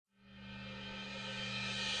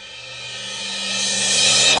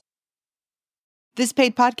This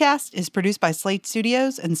paid podcast is produced by Slate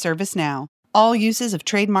Studios and ServiceNow. All uses of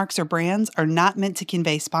trademarks or brands are not meant to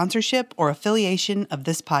convey sponsorship or affiliation of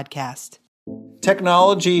this podcast.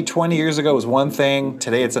 Technology 20 years ago was one thing.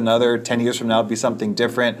 Today it's another. 10 years from now it'll be something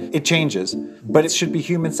different. It changes. But it should be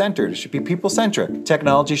human-centered. It should be people-centric.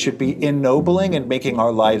 Technology should be ennobling and making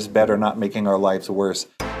our lives better, not making our lives worse.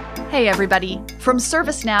 Hey everybody, from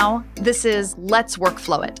ServiceNow, this is Let's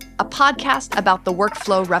Workflow It, a podcast about the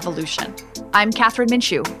workflow revolution. I'm Catherine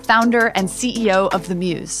Minshew, founder and CEO of The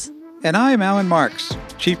Muse. And I'm Alan Marks,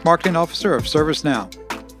 Chief Marketing Officer of ServiceNow.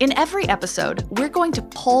 In every episode, we're going to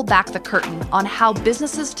pull back the curtain on how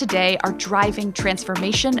businesses today are driving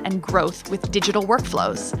transformation and growth with digital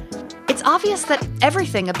workflows. It's obvious that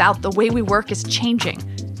everything about the way we work is changing,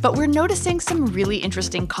 but we're noticing some really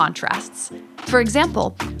interesting contrasts. For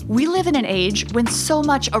example, we live in an age when so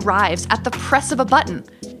much arrives at the press of a button.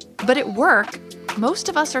 But at work, most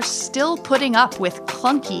of us are still putting up with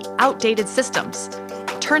clunky, outdated systems.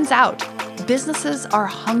 Turns out, businesses are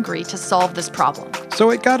hungry to solve this problem. So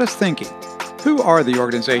it got us thinking, who are the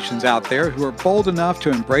organizations out there who are bold enough to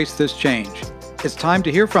embrace this change? It's time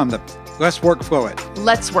to hear from them. Let's workflow it.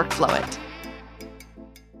 Let's workflow it.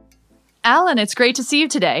 Alan, it's great to see you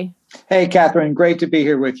today. Hey, Catherine, great to be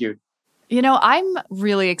here with you. You know, I'm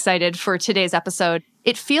really excited for today's episode.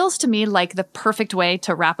 It feels to me like the perfect way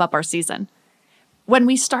to wrap up our season. When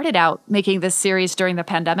we started out making this series during the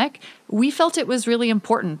pandemic, we felt it was really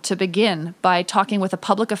important to begin by talking with a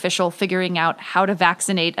public official figuring out how to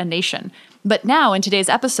vaccinate a nation. But now, in today's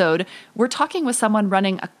episode, we're talking with someone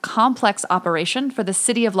running a complex operation for the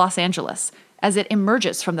city of Los Angeles as it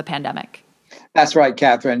emerges from the pandemic. That's right,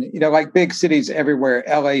 Catherine. You know, like big cities everywhere,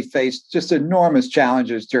 LA faced just enormous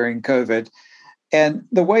challenges during COVID. And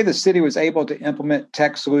the way the city was able to implement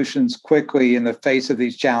tech solutions quickly in the face of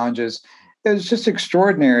these challenges, it was just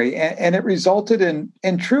extraordinary. And it resulted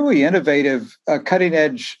in truly innovative,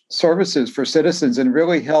 cutting-edge services for citizens and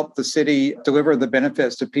really helped the city deliver the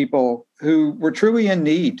benefits to people who were truly in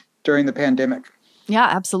need during the pandemic. Yeah,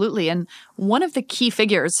 absolutely. And one of the key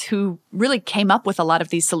figures who really came up with a lot of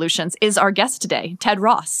these solutions is our guest today, Ted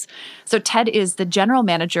Ross. So Ted is the general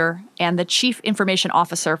manager and the chief information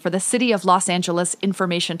officer for the City of Los Angeles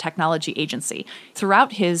Information Technology Agency.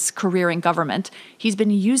 Throughout his career in government, he's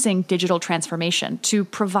been using digital transformation to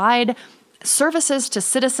provide services to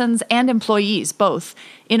citizens and employees, both,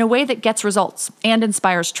 in a way that gets results and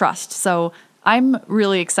inspires trust. So I'm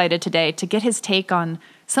really excited today to get his take on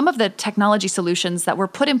some of the technology solutions that were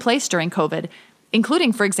put in place during COVID,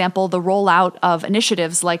 including, for example, the rollout of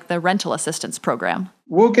initiatives like the rental assistance program.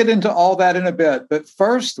 We'll get into all that in a bit, but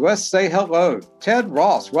first, let's say hello. Ted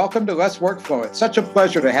Ross, welcome to Let's Workflow It. Such a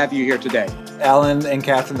pleasure to have you here today. Alan and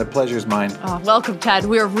Catherine, the pleasure's mine. Oh, welcome, Ted.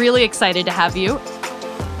 We're really excited to have you.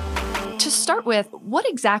 To start with, what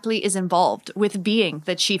exactly is involved with being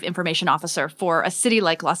the chief information officer for a city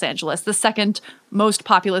like Los Angeles, the second most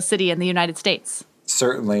populous city in the United States?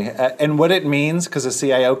 Certainly. And what it means, because a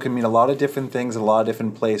CIO can mean a lot of different things in a lot of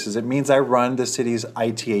different places, it means I run the city's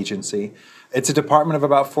IT agency. It's a department of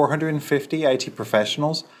about 450 IT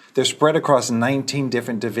professionals. They're spread across 19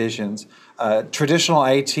 different divisions. Traditional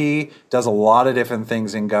IT does a lot of different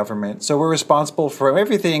things in government. So we're responsible for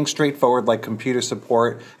everything straightforward like computer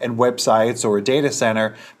support and websites or a data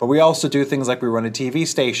center. But we also do things like we run a TV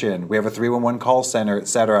station. We have a 311 call center, et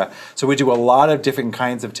cetera. So we do a lot of different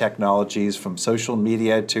kinds of technologies from social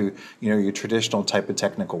media to, your traditional type of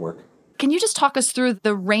technical work. Can you just talk us through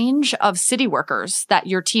the range of city workers that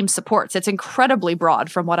your team supports? It's incredibly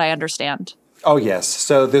broad from what I understand. Oh, yes.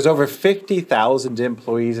 So there's over 50,000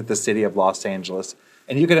 employees at the city of Los Angeles.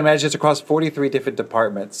 And you can imagine it's across 43 different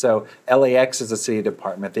departments. So LAX is a city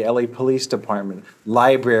department, the LA Police Department,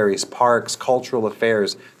 libraries, parks, cultural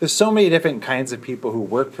affairs. There's so many different kinds of people who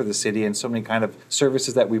work for the city and so many kind of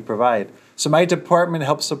services that we provide. So my department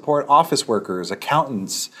helps support office workers,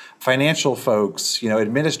 accountants, financial folks,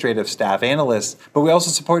 administrative staff, analysts, but we also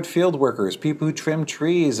support field workers, people who trim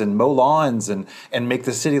trees and mow lawns and make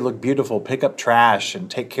the city look beautiful, pick up trash and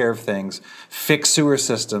take care of things, fix sewer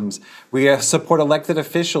systems. We support elected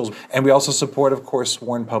officials, and we also support, of course,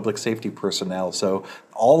 sworn public safety personnel. So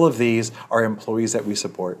all of these are employees that we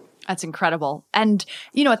support. That's incredible. And,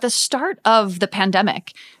 at the start of the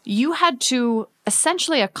pandemic, you had to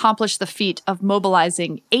essentially accomplish the feat of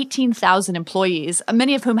mobilizing 18,000 employees,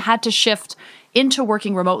 many of whom had to shift into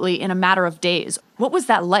working remotely in a matter of days. What was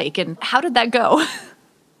that like, and how did that go?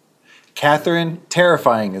 Catherine,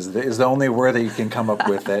 terrifying is the only word that you can come up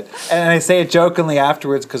with it. And I say it jokingly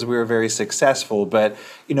afterwards because we were very successful. But,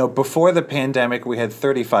 before the pandemic, we had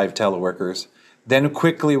 35 teleworkers. Then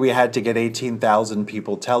quickly we had to get 18,000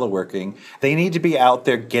 people teleworking. They need to be out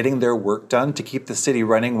there getting their work done to keep the city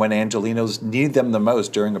running when Angelenos need them the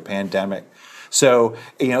most during a pandemic. So,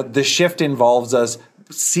 the shift involves us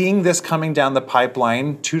seeing this coming down the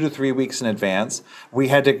pipeline 2 to 3 weeks in advance. We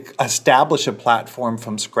had to establish a platform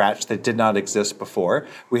from scratch that did not exist before.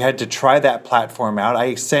 We had to try that platform out.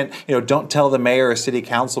 I sent, don't tell the mayor or city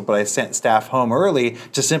council, but I sent staff home early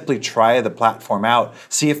to simply try the platform out,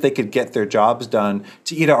 see if they could get their jobs done,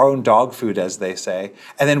 to eat our own dog food, as they say.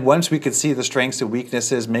 And then once we could see the strengths and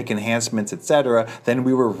weaknesses, make enhancements, etc., then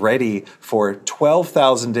we were ready for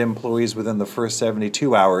 12,000 employees within the first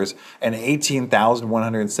 72 hours and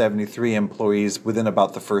 18,173 employees within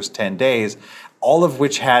about the first 10 days, all of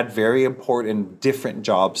which had very important different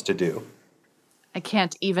jobs to do. I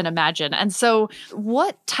can't even imagine. And so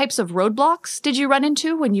what types of roadblocks did you run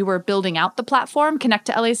into when you were building out the platform, Connect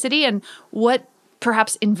to LA City? And what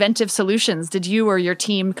perhaps inventive solutions did you or your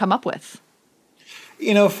team come up with?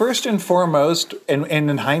 First and foremost, and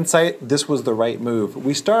in hindsight, this was the right move.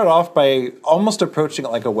 We started off by almost approaching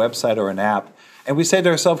it like a website or an app. And we said to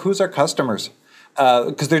ourselves, who's our customers?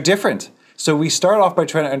 Because they're different. So we start off by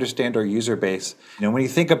trying to understand our user base. When you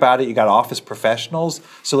think about it, you got office professionals.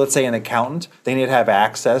 So let's say an accountant, they need to have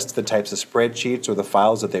access to the types of spreadsheets or the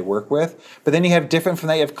files that they work with. But then you have different from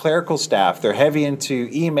that, you have clerical staff. They're heavy into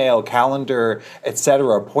email, calendar,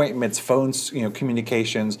 etc., appointments, phones,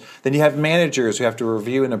 communications. Then you have managers who have to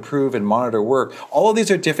review and approve and monitor work. All of these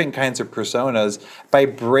are different kinds of personas. By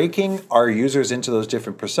breaking our users into those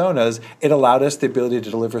different personas, it allowed us the ability to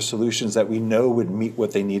deliver solutions that we know would meet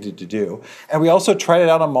what they needed to do. And we also tried it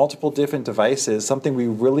out on multiple different devices. Something we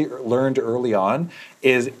really learned early on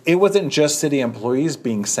is it wasn't just city employees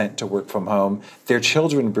being sent to work from home. Their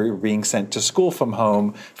children were being sent to school from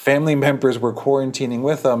home. Family members were quarantining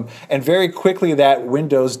with them. And very quickly, that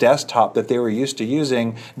Windows desktop that they were used to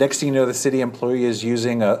using, next thing you know, the city employee is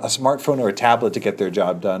using a smartphone or a tablet to get their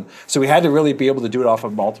job done. So we had to really be able to do it off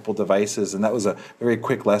of multiple devices. And that was a very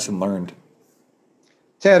quick lesson learned.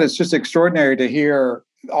 Ted, it's just extraordinary to hear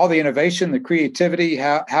all the innovation, the creativity,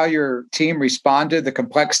 how your team responded, the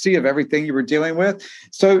complexity of everything you were dealing with.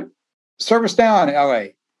 So ServiceNow in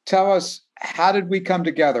LA, tell us, how did we come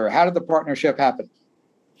together? How did the partnership happen?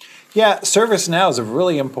 Yeah, ServiceNow is a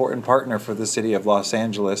really important partner for the city of Los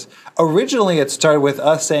Angeles. Originally, it started with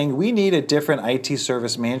us saying we need a different IT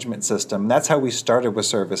service management system. That's how we started with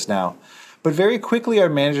ServiceNow. But very quickly, our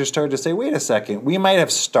managers started to say, wait a second, we might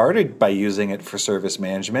have started by using it for service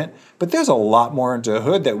management, but there's a lot more under the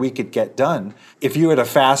hood that we could get done. If you were to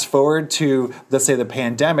fast forward to, let's say, the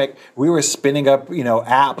pandemic, we were spinning up,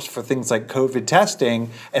 apps for things like COVID testing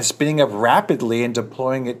and spinning up rapidly and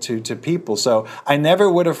deploying it to people. So I never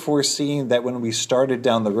would have foreseen that when we started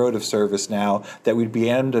down the road of ServiceNow that we'd be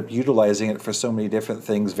end up utilizing it for so many different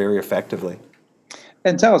things very effectively.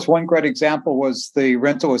 And tell us, one great example was the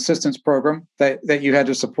rental assistance program that you had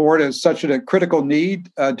to support as such a critical need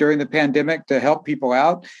during the pandemic to help people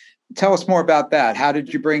out. Tell us more about that. How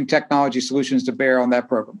did you bring technology solutions to bear on that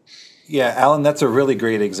program? Yeah, Alan, that's a really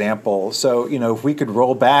great example. So, if we could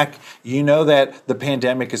roll back, that the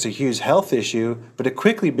pandemic is a huge health issue, but it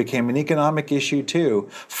quickly became an economic issue too.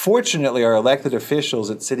 Fortunately, our elected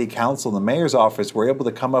officials at City Council and the mayor's office were able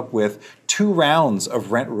to come up with 2 rounds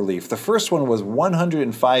of rent relief. The first one was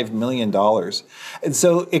 $105 million. And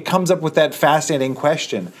so it comes up with that fascinating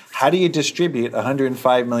question. How do you distribute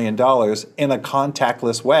 $105 million in a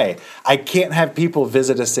contactless way? I can't have people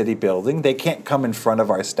visit a city building. They can't come in front of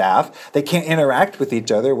our staff. They can't interact with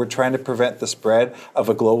each other. We're trying to prevent the spread of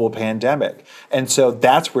a global pandemic. And so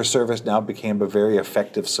that's where ServiceNow became a very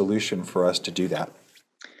effective solution for us to do that.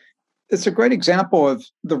 It's a great example of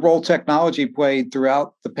the role technology played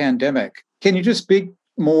throughout the pandemic. Can you just speak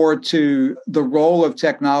more to the role of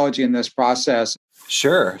technology in this process?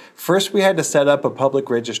 Sure. First, we had to set up a public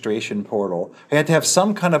registration portal. We had to have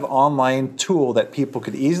some kind of online tool that people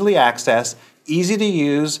could easily access, easy to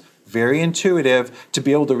use, very intuitive, to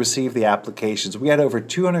be able to receive the applications. We had over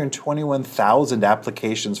 221,000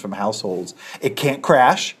 applications from households. It can't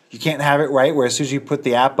crash. You can't have it right where as soon as you put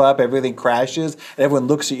the app up, everything crashes and everyone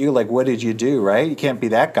looks at you like, what did you do, right? You can't be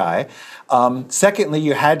that guy. Secondly,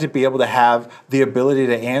 you had to be able to have the ability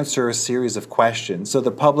to answer a series of questions. So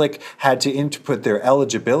the public had to input their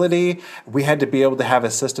eligibility. We had to be able to have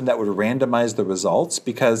a system that would randomize the results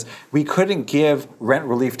because we couldn't give rent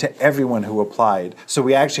relief to everyone who applied. So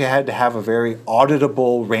we actually had to have a very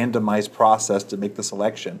auditable, randomized process to make the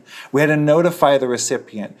selection. We had to notify the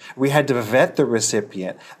recipient. We had to vet the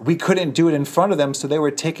recipient. we couldn't do it in front of them, so they were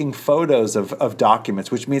taking photos of documents,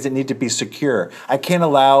 which means it needed to be secure. I can't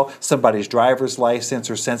allow somebody's driver's license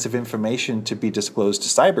or sensitive information to be disclosed to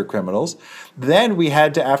cyber criminals. Then we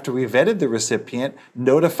had to, after we vetted the recipient,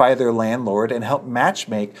 notify their landlord and help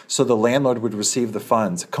matchmake so the landlord would receive the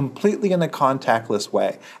funds completely in a contactless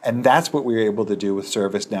way. And that's what we were able to do with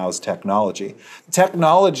ServiceNow's technology.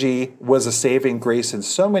 Technology was a saving grace in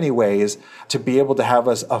so many ways to be able to have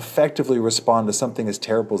us effectively respond to something as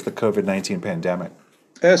terrible as the COVID-19 pandemic.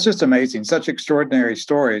 It's just amazing. Such extraordinary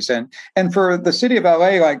stories. And for the city of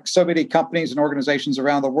LA, like so many companies and organizations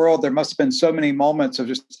around the world, there must have been so many moments of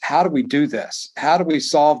just, how do we do this? How do we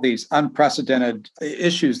solve these unprecedented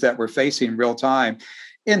issues that we're facing real time?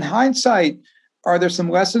 In hindsight, are there some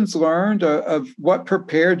lessons learned of what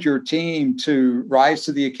prepared your team to rise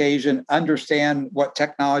to the occasion, understand what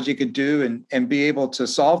technology could do, and be able to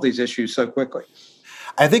solve these issues so quickly?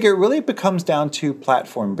 I think it really becomes down to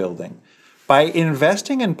platform building. By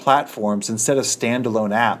investing in platforms instead of standalone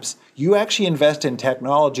apps, you actually invest in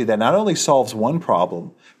technology that not only solves one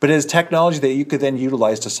problem, but is technology that you could then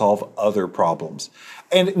utilize to solve other problems.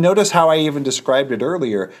 And notice how I even described it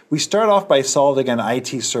earlier. We start off by solving an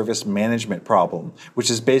IT service management problem, which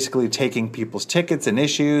is basically taking people's tickets and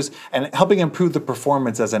issues and helping improve the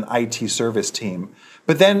performance as an IT service team.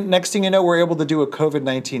 But then next thing you know, we're able to do a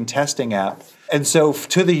COVID-19 testing app. And so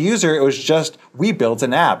to the user, it was just, we built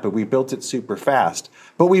an app, but we built it super fast.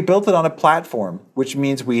 But we built it on a platform, which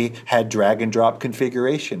means we had drag and drop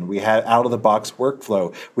configuration. We had out-of-the-box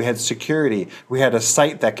workflow. We had security. We had a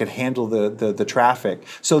site that could handle the traffic.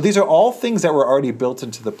 So these are all things that were already built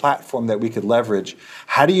into the platform that we could leverage.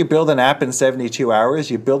 How do you build an app in 72 hours?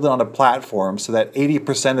 You build it on a platform so that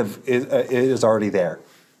 80% of it is already there.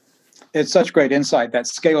 It's such great insight, that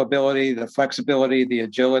scalability, the flexibility, the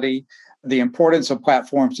agility, the importance of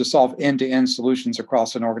platforms to solve end-to-end solutions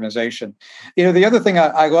across an organization. The other thing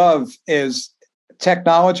I love is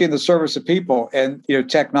technology in the service of people. And,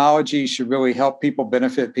 technology should really help people,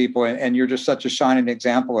 benefit people. And you're just such a shining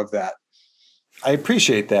example of that. I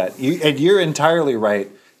appreciate that. And you're entirely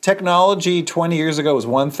right. Technology 20 years ago was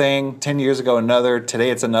one thing, 10 years ago another, today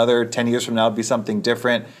it's another, 10 years from now it'll be something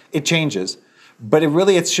different. It changes. But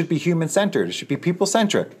it should be human-centered. It should be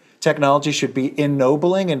people-centric. Technology should be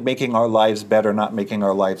ennobling and making our lives better, not making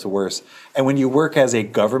our lives worse. And when you work as a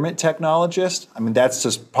government technologist, that's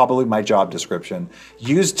just probably my job description.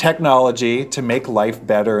 Use technology to make life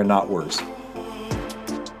better and not worse.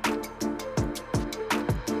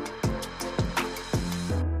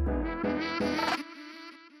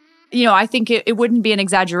 I think it wouldn't be an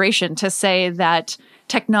exaggeration to say that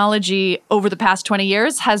technology over the past 20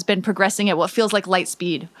 years has been progressing at what feels like light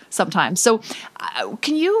speed sometimes. So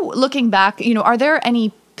can you, looking back, are there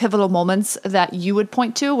any pivotal moments that you would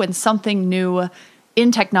point to when something new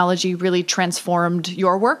in technology really transformed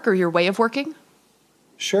your work or your way of working?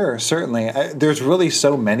 Sure, certainly. There's really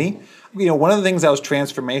so many. One of the things that was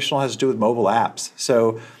transformational has to do with mobile apps.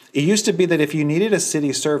 So it used to be that if you needed a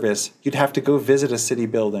city service, you'd have to go visit a city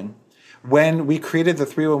building. When we created the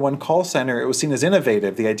 311 call center, it was seen as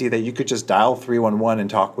innovative, the idea that you could just dial 311 and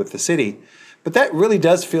talk with the city. But that really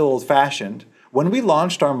does feel old-fashioned. When we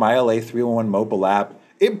launched our MyLA 311 mobile app,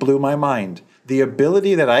 it blew my mind. The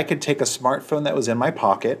ability that I could take a smartphone that was in my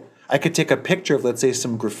pocket, I could take a picture of, let's say,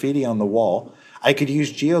 some graffiti on the wall, I could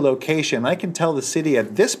use geolocation, I can tell the city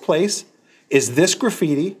at this place is this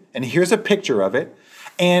graffiti, and here's a picture of it.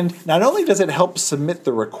 And not only does it help submit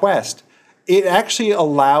the request, it actually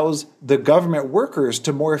allows the government workers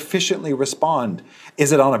to more efficiently respond.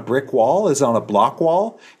 Is it on a brick wall? Is it on a block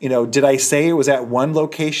wall? Did I say it was at one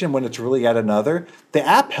location when it's really at another? The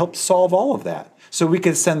app helps solve all of that. So we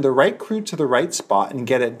can send the right crew to the right spot and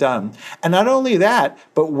get it done. And not only that,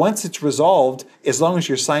 but once it's resolved, as long as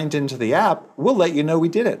you're signed into the app, we'll let you know we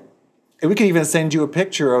did it. And we can even send you a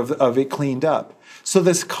picture of it cleaned up. So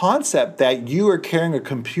this concept that you are carrying a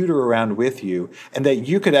computer around with you and that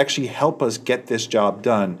you could actually help us get this job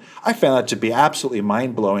done, I found that to be absolutely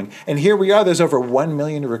mind-blowing. And here we are, there's over 1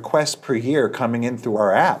 million requests per year coming in through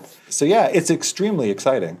our app. So yeah, it's extremely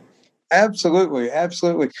exciting. Absolutely,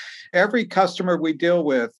 absolutely. Every customer we deal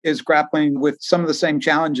with is grappling with some of the same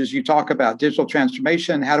challenges you talk about: digital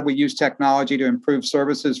transformation. How do we use technology to improve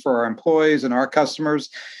services for our employees and our customers?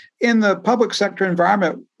 In the public sector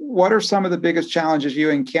environment, what are some of the biggest challenges you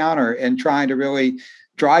encounter in trying to really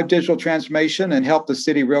drive digital transformation and help the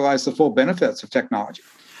city realize the full benefits of technology?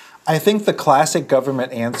 I think the classic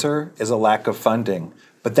government answer is a lack of funding,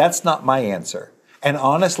 but that's not my answer. And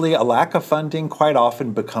honestly, a lack of funding quite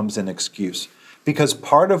often becomes an excuse. because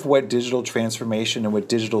part of what digital transformation and what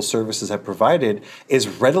digital services have provided is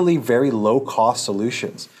readily very low-cost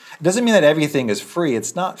solutions. It doesn't mean that everything is free.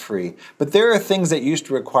 It's not free. But there are things that used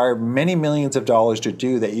to require many millions of dollars to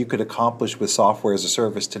do that you could accomplish with software as a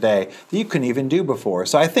service today that you couldn't even do before.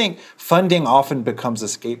 So I think funding often becomes a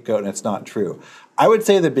scapegoat, and it's not true. I would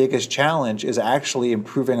say the biggest challenge is actually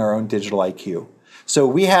improving our own digital IQ. So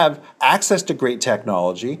we have access to great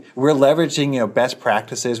technology. We're leveraging, best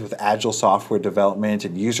practices with agile software development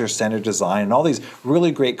and user-centered design and all these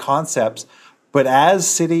really great concepts. But as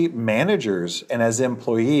city managers and as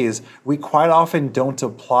employees, we quite often don't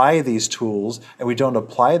apply these tools and we don't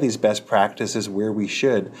apply these best practices where we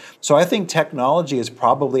should. So I think technology has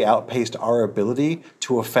probably outpaced our ability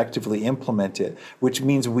to effectively implement it, which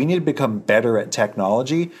means we need to become better at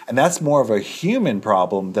technology. And that's more of a human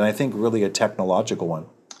problem than I think really a technological one.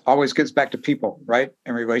 Always gets back to people, right?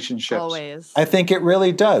 And relationships. Always. I think it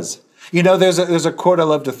really does. There's a quote I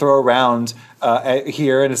love to throw around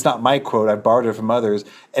here, and it's not my quote, I borrowed it from others,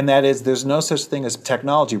 and that is, there's no such thing as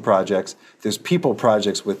technology projects, there's people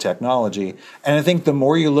projects with technology. And I think the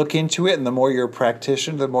more you look into it and the more you're a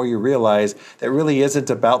practitioner, the more you realize that it really isn't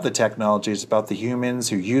about the technology, it's about the humans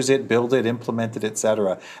who use it, build it, implement it, et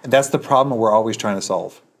cetera. And that's the problem we're always trying to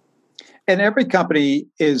solve. And every company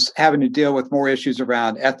is having to deal with more issues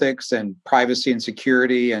around ethics and privacy and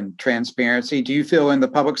security and transparency. Do you feel in the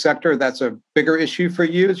public sector that's a bigger issue for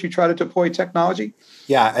you as you try to deploy technology?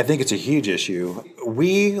 Yeah, I think it's a huge issue.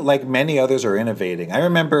 We, like many others, are innovating. I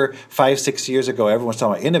remember 5-6 years ago, everyone was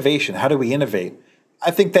talking about innovation. How do we innovate?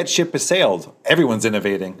 I think that ship has sailed. Everyone's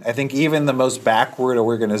innovating. I think even the most backward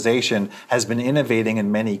organization has been innovating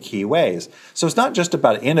in many key ways. So it's not just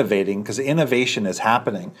about innovating, because innovation is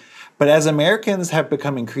happening. But as Americans have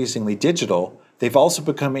become increasingly digital, they've also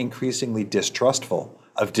become increasingly distrustful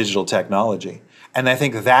of digital technology. And I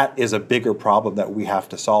think that is a bigger problem that we have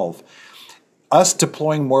to solve. Us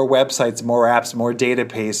deploying more websites, more apps, more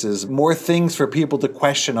databases, more things for people to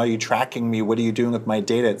question, are you tracking me? What are you doing with my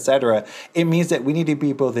data, et cetera? It means that we need to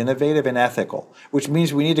be both innovative and ethical, which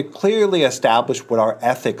means we need to clearly establish what our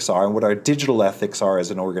ethics are and what our digital ethics are as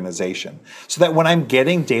an organization. So that when I'm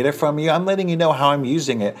getting data from you, I'm letting you know how I'm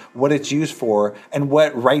using it, what it's used for, and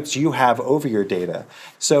what rights you have over your data.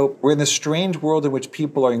 So we're in this strange world in which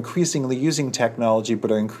people are increasingly using technology, but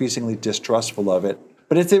are increasingly distrustful of it.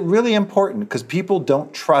 But it's really important because people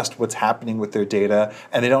don't trust what's happening with their data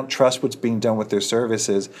and they don't trust what's being done with their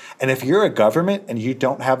services. And if you're a government and you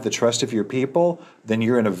don't have the trust of your people, then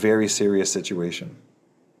you're in a very serious situation.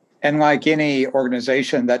 And like any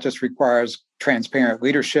organization, that just requires transparent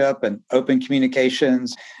leadership and open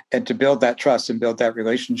communications and to build that trust and build that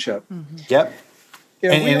relationship. Mm-hmm. Yep.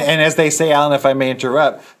 And as they say, Alan, if I may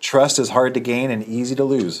interrupt, trust is hard to gain and easy to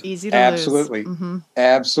lose. Easy to Absolutely. lose. Mm-hmm.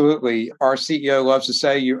 Absolutely. Our CEO loves to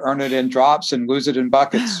say you earn it in drops and lose it in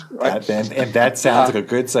buckets. Right? And that sounds like a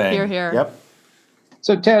good saying. Hear, hear. Yep.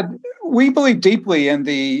 So, Ted, we believe deeply in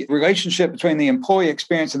the relationship between the employee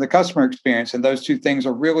experience and the customer experience, and those two things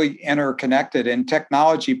are really interconnected, and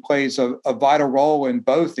technology plays a vital role in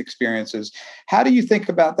both experiences. How do you think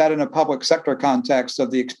about that in a public sector context of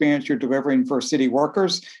the experience you're delivering for city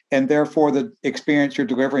workers and therefore the experience you're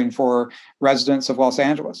delivering for residents of Los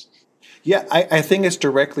Angeles? Yeah, I think it's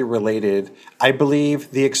directly related. I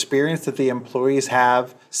believe the experience that the employees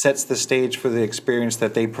have sets the stage for the experience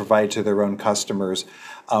that they provide to their own customers,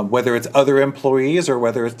 whether it's other employees or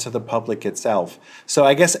whether it's to the public itself. So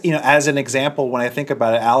I guess, as an example, when I think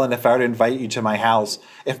about it, Alan, if I were to invite you to my house,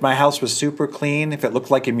 if my house was super clean, if it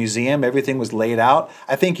looked like a museum, everything was laid out,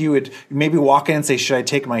 I think you would maybe walk in and say, should I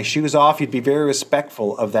take my shoes off? You'd be very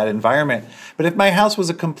respectful of that environment. But if my house was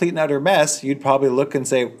a complete and utter mess, you'd probably look and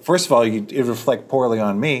say, first of all, it'd reflect poorly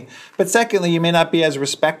on me. But secondly, you may not be as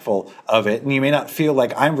respectful of it, and you may not feel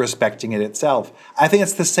like I'm respecting it itself. I think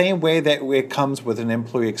it's the same way that it comes with an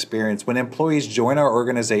employee experience. When employees join our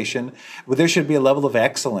organization, there should be a level of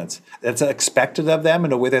excellence that's expected of them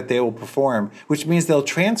in a way that they will perform, which means they'll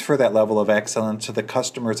transfer that level of excellence to the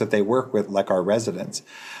customers that they work with, like our residents.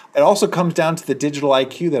 It also comes down to the digital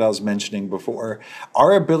IQ that I was mentioning before.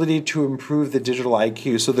 Our ability to improve the digital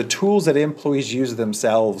IQ, so the tools that employees use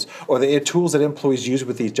themselves or the tools that employees use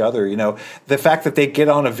with each other, the fact that they get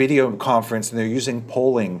on a video conference and they're using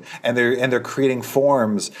polling and they're creating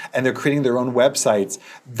forms and they're creating their own websites,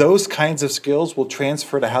 those kinds of skills will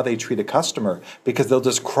transfer to how they treat a customer because they'll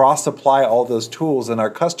just cross-apply all those tools and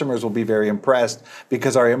our customers will be very impressed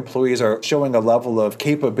because our employees are showing a level of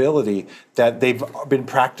capability that they've been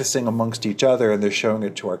practicing amongst each other and they're showing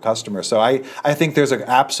it to our customers. So I think there's an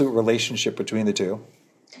absolute relationship between the two.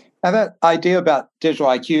 Now, that idea about digital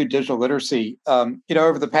IQ, digital literacy,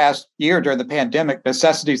 over the past year during the pandemic,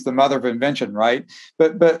 necessity is the mother of invention, right?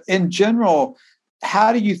 But in general,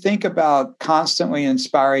 how do you think about constantly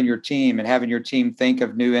inspiring your team and having your team think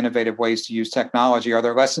of new innovative ways to use technology? Are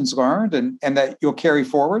there lessons learned and that you'll carry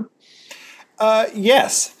forward?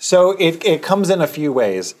 Yes. So it comes in a few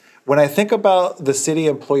ways. When I think about the city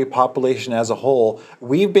employee population as a whole,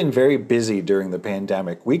 we've been very busy during the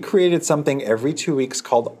pandemic. We created something every 2 weeks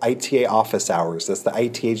called ITA office hours. That's the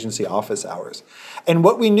IT agency office hours. And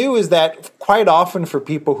what we knew is that quite often for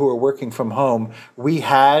people who are working from home, we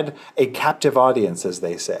had a captive audience, as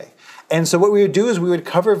they say. And so what we would do is we would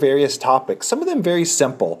cover various topics, some of them very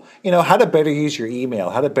simple, how to better use your email,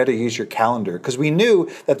 how to better use your calendar, because we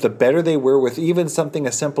knew that the better they were with even something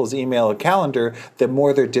as simple as email or calendar, the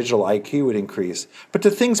more their digital IQ would increase. But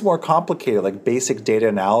to things more complicated like basic data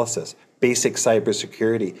analysis, basic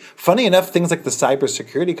cybersecurity. Funny enough, things like the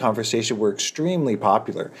cybersecurity conversation were extremely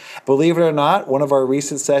popular. Believe it or not, one of our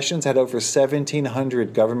recent sessions had over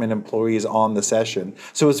 1,700 government employees on the session.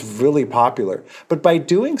 So it's really popular. But by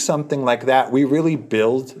doing something like that, we really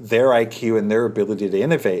build their IQ and their ability to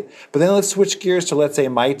innovate. But then let's switch gears to, let's say,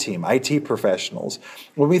 my team, IT professionals.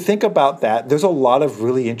 When we think about that, there's a lot of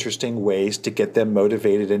really interesting ways to get them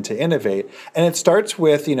motivated and to innovate. And it starts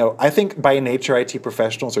with, I think by nature, IT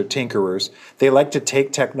professionals are tinkerers. They like to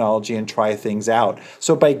take technology and try things out.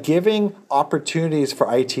 So by giving opportunities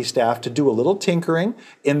for IT staff to do a little tinkering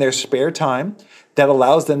in their spare time, that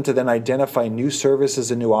allows them to then identify new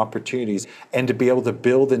services and new opportunities and to be able to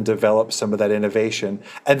build and develop some of that innovation.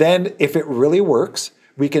 And then if it really works,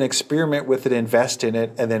 we can experiment with it, invest in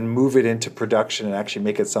it, and then move it into production and actually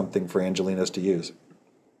make it something for Angelenos to use.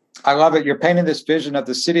 I love it. You're painting this vision of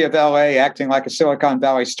the city of LA acting like a Silicon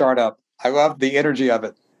Valley startup. I love the energy of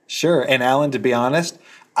it. Sure. And Alan, to be honest,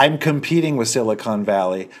 I'm competing with Silicon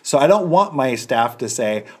Valley. So I don't want my staff to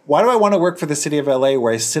say, why do I want to work for the city of LA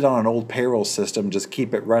where I sit on an old payroll system, just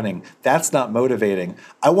keep it running? That's not motivating.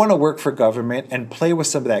 I want to work for government and play with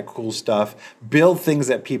some of that cool stuff, build things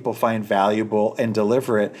that people find valuable and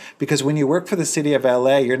deliver it. Because when you work for the city of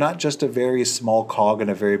LA, you're not just a very small cog in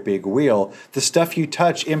a very big wheel. The stuff you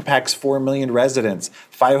touch impacts 4 million residents,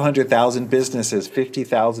 500,000 businesses,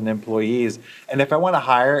 50,000 employees. And if I want to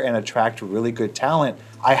hire and attract really good talent,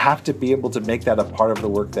 I have to be able to make that a part of the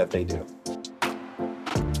work that they do.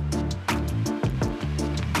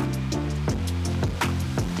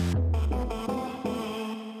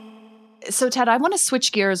 So, Ted, I want to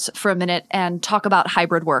switch gears for a minute and talk about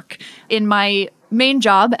hybrid work. In my main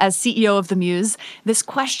job as CEO of The Muse, this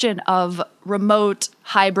question of remote,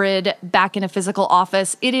 hybrid, back in a physical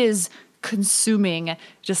office, it is consuming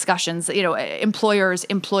discussions, employers,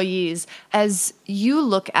 employees. As you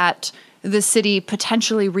look at the city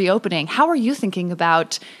potentially reopening, how are you thinking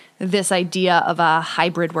about this idea of a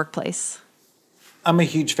hybrid workplace? I'm a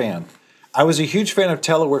huge fan. I was a huge fan of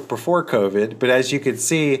telework before COVID, but as you could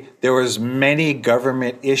see, there was many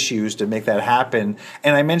government issues to make that happen.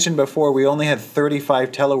 And I mentioned before, we only had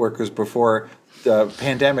 35 teleworkers before the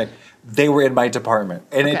pandemic. They were in my department.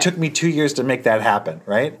 And It took me 2 years to make that happen,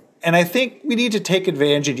 right? And I think we need to take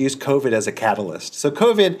advantage and use COVID as a catalyst. So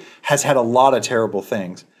COVID has had a lot of terrible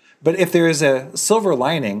things. But if there is a silver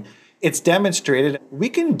lining, it's demonstrated we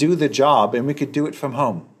can do the job and we could do it from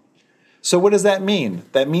home. So what does that mean?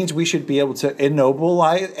 That means we should be able to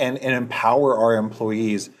ennoblize and empower our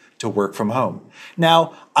employees to work from home.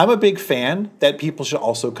 Now, I'm a big fan that people should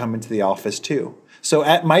also come into the office too. So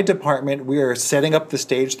at my department, we are setting up the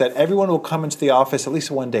stage that everyone will come into the office at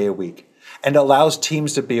least one day a week, and allows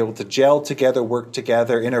teams to be able to gel together, work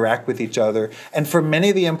together, interact with each other. And for many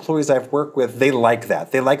of the employees I've worked with, they like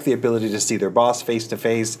that. They like the ability to see their boss face to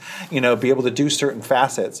face, be able to do certain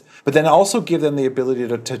facets, but then also give them the ability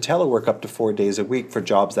to telework up to 4 days a week for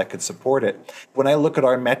jobs that could support it. When I look at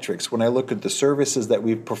our metrics, when I look at the services that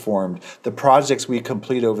we've performed, the projects we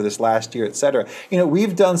complete over this last year, et cetera,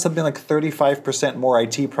 we've done something like 35% more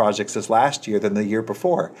IT projects this last year than the year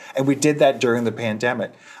before. And we did that during the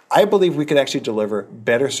pandemic. I believe we could actually deliver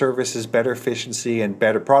better services, better efficiency, and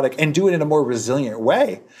better product, and do it in a more resilient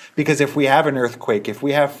way. Because if we have an earthquake, if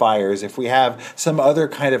we have fires, if we have some other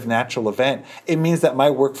kind of natural event, it means that my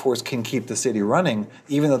workforce can keep the city running,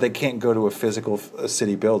 even though they can't go to a physical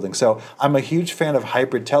city building. So I'm a huge fan of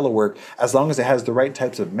hybrid telework, as long as it has the right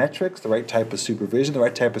types of metrics, the right type of supervision, the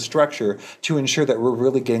right type of structure to ensure that we're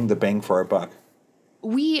really getting the bang for our buck.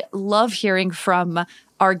 We love hearing from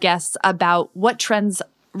our guests about what trends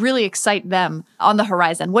really excite them on the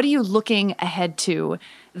horizon. What are you looking ahead to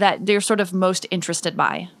that they're sort of most interested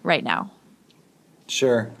by right now?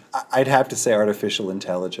 Sure. I'd have to say artificial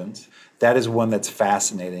intelligence. that is one that's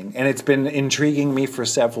fascinating. And it's been intriguing me for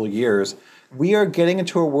several years. We are getting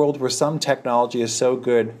into a world where some technology is so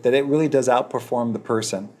good that it really does outperform the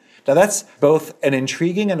person. Now, that's both an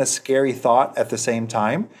intriguing and a scary thought at the same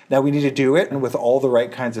time. Now, we need to do it and with all the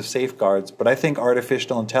right kinds of safeguards, but I think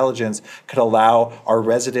artificial intelligence could allow our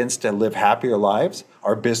residents to live happier lives,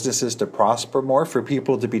 our businesses to prosper more, for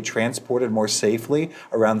people to be transported more safely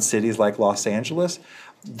around cities like Los Angeles.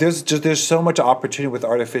 There's so much opportunity with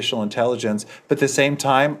artificial intelligence, but at the same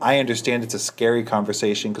time, I understand it's a scary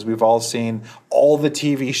conversation because we've all seen all the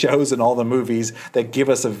TV shows and all the movies that give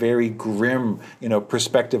us a very grim,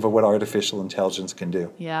 perspective of what artificial intelligence can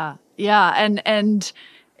do. Yeah, and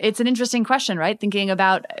it's an interesting question, right? Thinking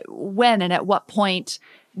about when and at what point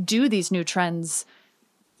do these new trends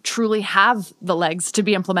truly have the legs to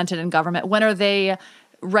be implemented in government? When are they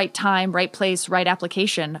right time, right place, right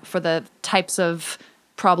application for the types of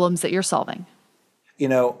problems that you're solving?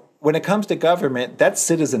 When it comes to government, that's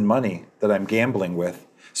citizen money that I'm gambling with.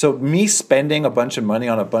 So me spending a bunch of money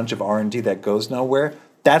on a bunch of R&D that goes nowhere,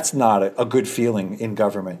 that's not a good feeling in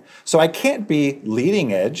government. So I can't be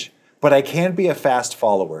leading edge, but I can be a fast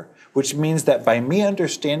follower, which means that by me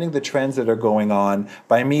understanding the trends that are going on,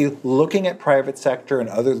 by me looking at private sector and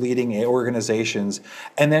other leading organizations,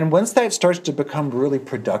 and then once that starts to become really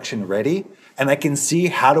production ready, and I can see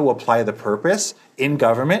how to apply the purpose in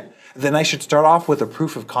government, then I should start off with a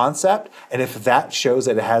proof of concept. And if that shows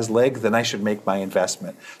that it has legs, then I should make my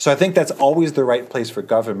investment. So I think that's always the right place for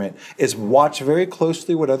government, is watch very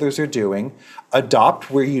closely what others are doing,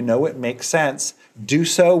 adopt where it makes sense, do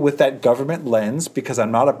so with that government lens, because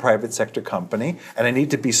I'm not a private sector company and I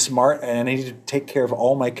need to be smart and I need to take care of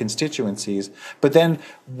all my constituencies. But then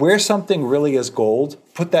where something really is gold,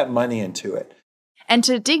 put that money into it. And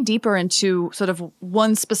to dig deeper into sort of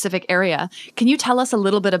one specific area, can you tell us a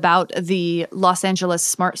little bit about the Los Angeles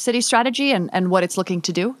Smart City Strategy and what it's looking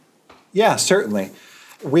to do? Yeah, certainly.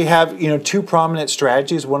 We have, two prominent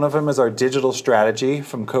strategies. One of them is our digital strategy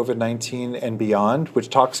from COVID-19 and beyond, which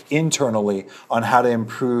talks internally on how to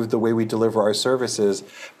improve the way we deliver our services.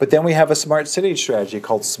 But then we have a smart city strategy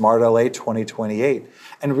called Smart LA 2028.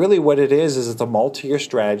 And really what it is it's a multi-year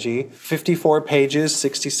strategy, 54 pages,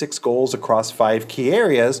 66 goals across 5 key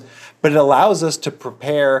areas, but it allows us to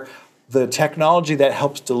prepare the technology that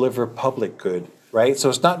helps deliver public good. Right? So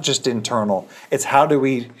it's not just internal. It's how do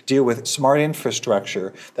we deal with smart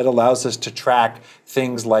infrastructure that allows us to track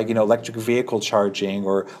things like, electric vehicle charging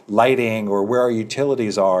or lighting or where our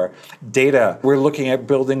utilities are. Data. We're looking at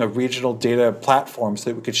building a regional data platform so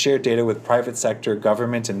that we could share data with private sector,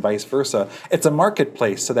 government, and vice versa. It's a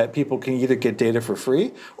marketplace so that people can either get data for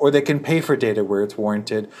free or they can pay for data where it's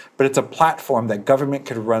warranted. But it's a platform that government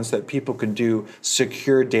could run so that people can do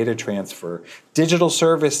secure data transfer. Digital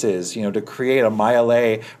services, to create a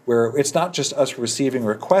MyLA where it's not just us receiving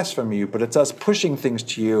requests from you, but it's us pushing things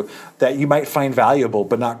to you that you might find valuable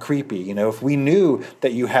but not creepy. If we knew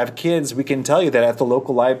that you have kids, we can tell you that at the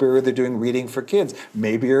local library they're doing reading for kids.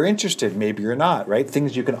 Maybe you're interested, maybe you're not, right?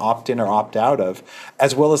 Things you can opt in or opt out of,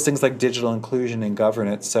 as well as things like digital inclusion and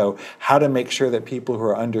governance. So how to make sure that people who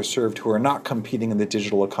are underserved, who are not competing in the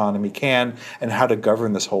digital economy can, and how to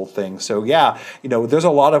govern this whole thing. So yeah, there's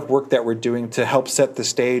a lot of work that we're doing to help set the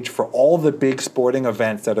stage for all the big sporting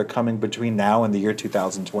events that are coming between now and the year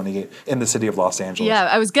 2028 in the city of Los Angeles. Yeah,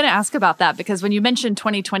 I was going to ask about that because when you mentioned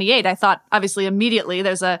 2028, I thought obviously immediately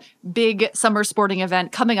there's a big summer sporting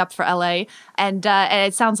event coming up for LA. And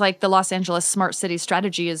it sounds like the Los Angeles Smart City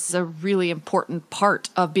Strategy is a really important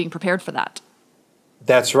part of being prepared for that.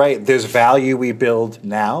 That's right. There's value we build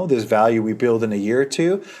now, there's value we build in a year or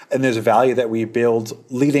two, and there's value that we build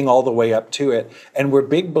leading all the way up to it. And we're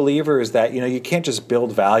big believers that, you can't just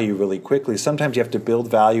build value really quickly. Sometimes you have to build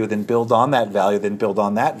value, then build on that value, then build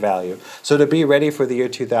on that value. So to be ready for the year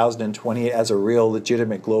 2028 as a real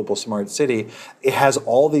legitimate global smart city, it has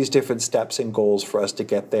all these different steps and goals for us to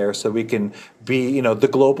get there so we can be, the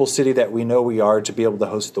global city that we know we are to be able to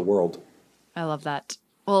host the world. I love that.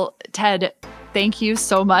 Well, Ted, thank you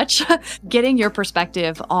so much. Getting your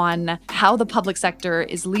perspective on how the public sector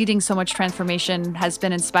is leading so much transformation has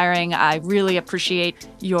been inspiring. I really appreciate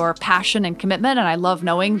your passion and commitment, and I love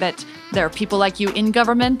knowing that there are people like you in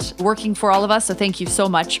government working for all of us. So thank you so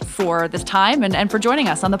much for this time and for joining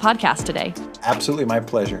us on the podcast today. Absolutely, my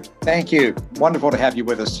pleasure. Thank you. Wonderful to have you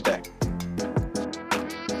with us today.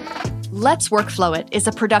 Let's Workflow It is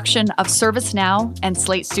a production of ServiceNow and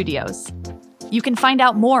Slate Studios. You can find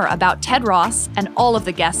out more about Ted Ross and all of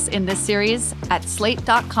the guests in this series at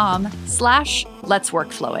slate.com/Let's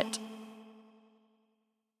Workflow It.